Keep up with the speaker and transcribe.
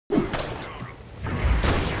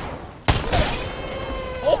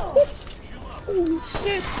Holy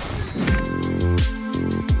shit!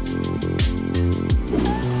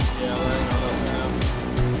 Yeah, we're in now.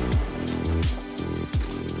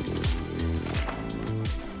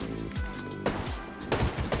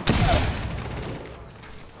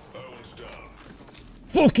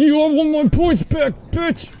 Fuck you! I want my points back,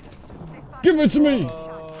 bitch! Give it to me!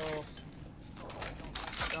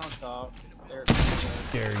 Down top. There.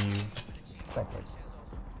 Dare you? Proper.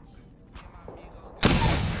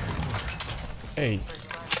 Hey.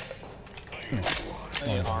 I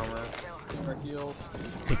need armor. Teamwork heals.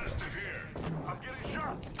 Take that.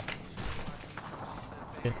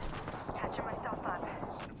 Hit.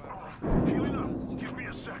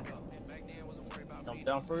 Jump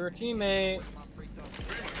down for your teammate.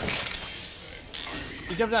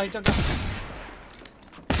 He jumped down, he jumped down.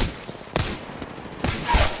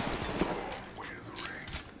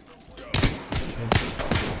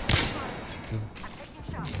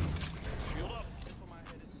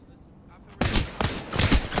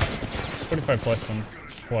 It's 45 plus one.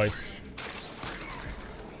 Twice.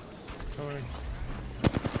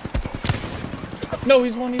 No,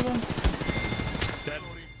 he's one, Dead.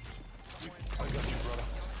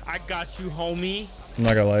 I got you, homie. I'm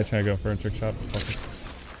not gonna lie, trying to go for a trick shot.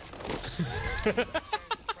 Level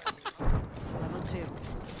 2.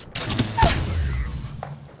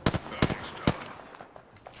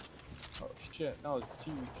 Oh shit, that was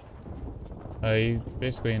huge. He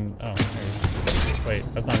basically in. Oh, wait,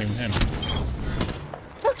 that's not even him.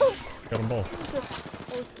 Got them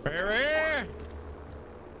both. Right.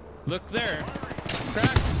 Look there.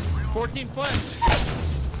 Crack. 14 flesh.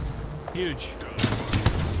 Huge.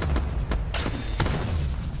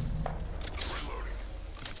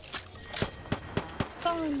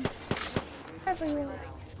 Fun. Everywhere.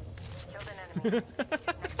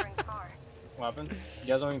 What happened? You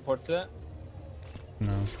guys want me to port to that?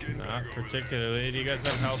 No. Not particularly. Do you guys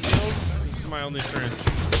have health heals? This is my only strength.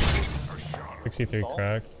 63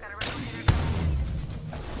 crack.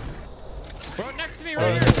 Bro, next to me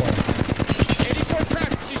right here. 84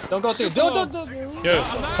 crack. She's Don't go through. super low. Don't. Yo,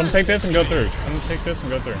 come take this and go through. Come take this and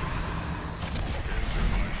go through.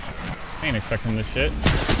 I ain't expecting this shit.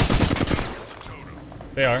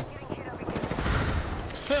 They are.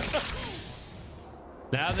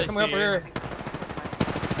 Now they Coming up see here.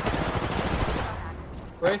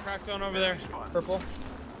 Wait, Cracked one over there. purple.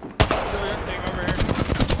 Take over here.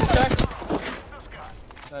 Check.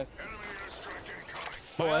 Nice.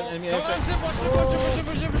 Oh, enemy Come on, airstrike. zip,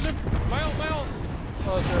 watch it. My ult.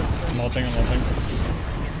 Oh, sure. I'm ulting, I'm ulting.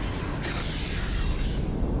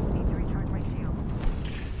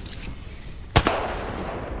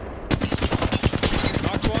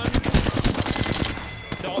 Knocked one.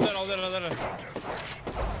 All dead.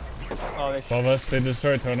 Oh, they Above us, they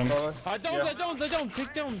destroyed totem. I don't.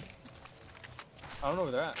 Take down. I don't know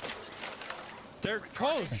where they're at. They're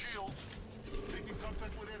close.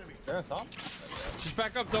 They're on top. Just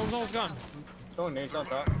back up. Dome's gone. Throwing nades on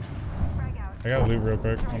top. I got loot real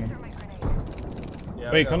quick. Hold on.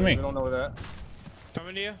 Yeah, Wait, come to me. We don't know where they're at.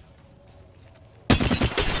 Coming to you.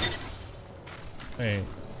 Wait.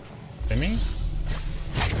 Timmy?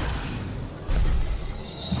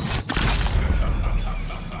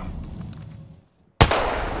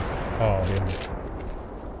 Oh, yeah.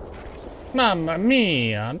 Mamma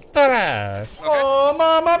mia, I'm trash. Oh,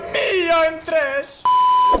 mamma mia, I'm trash.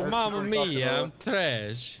 Mamma mia, I'm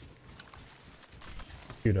trash.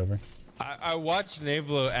 Shoot over. I watched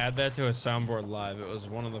Navelow add that to a soundboard live. It was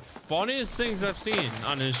one of the funniest things I've seen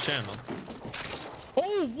on his channel.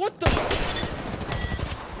 Oh, what the?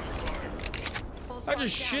 I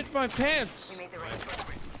just shit my pants.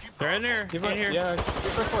 They're in there. In here. Yeah, get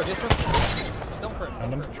first floor. Don't for it.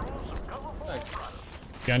 Found him. Nice.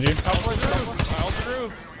 Behind you. Top floor, top floor. I'll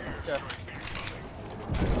through. Okay.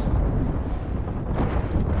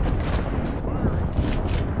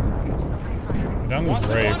 Down this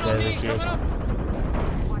grave wherever she is.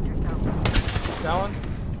 That one.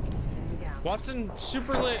 Watson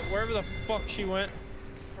super lit wherever the fuck she went.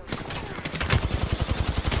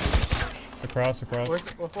 Across.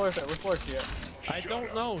 What floor is that? What floor is she at? I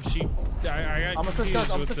don't know. She. I got I'm switching guns.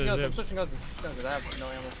 confused with the I'm zip. switching guns. I have no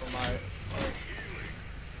ammo for my.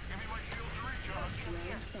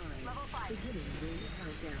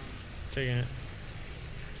 Taking it.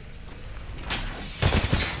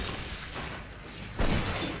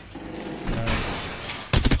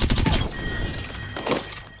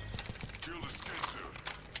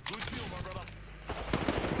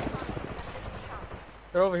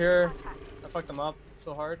 They're over here. I fucked them up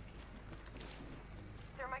so hard.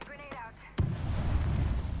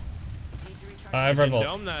 I have You can Rebel.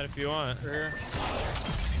 dome that if you want. Over here.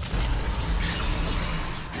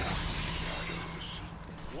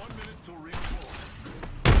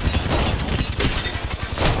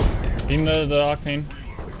 Beam the octane.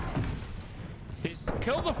 He's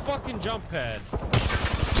killed the fucking jump pad.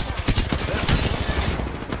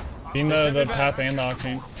 Beam the path and the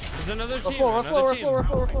octane. There's another team.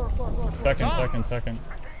 Second.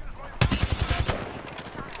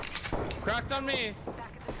 Cracked on me.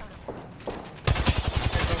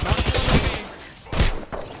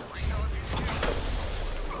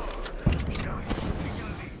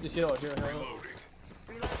 Just here.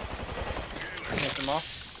 Finish him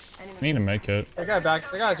off. Need to make it. The guy back.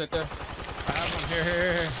 The guy's right there. I have one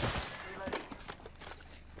here.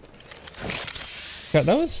 God,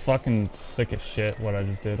 that was fucking sick as shit what I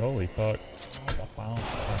just did. Holy fuck. Wow.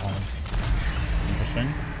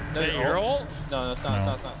 Interesting. Is that your ult? No, it's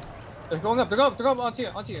not. They're going up. They're going up onto you.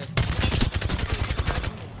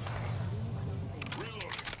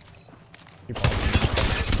 Keep on.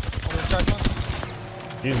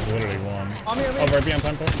 He's literally one. On me. Oh, right behind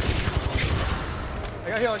temple. I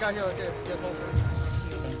got heal. Okay.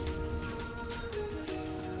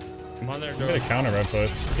 I'm on their I'm door. gonna counter red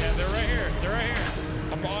push. Yeah, they're right here.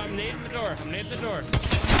 I'm nading the door.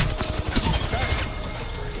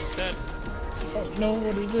 Dead. Oh no,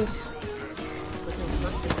 what is this?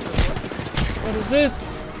 What is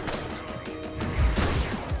this?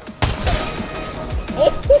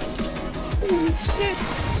 Oh! Holy shit!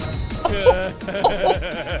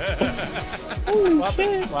 Holy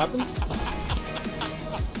shit! What happened?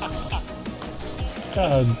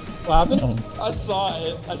 God. What happened? No. I saw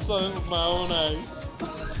it. I saw it with my own eyes.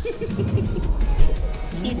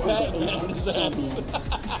 He Batman his ass.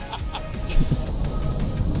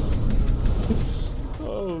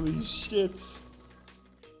 Holy shit.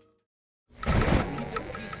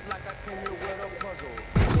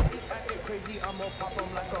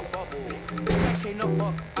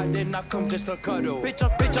 I did not come just to cuddle. Bitch,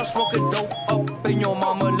 I'm smoking dope up in your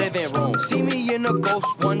mama living room. See me in a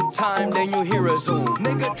ghost one time, then you hear a zoom.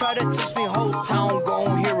 Nigga try to teach me whole town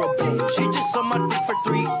gon' hear a boom. She just saw my dick for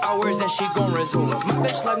 3 hours and she gon' resume. My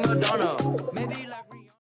bitch like Madonna. Maybe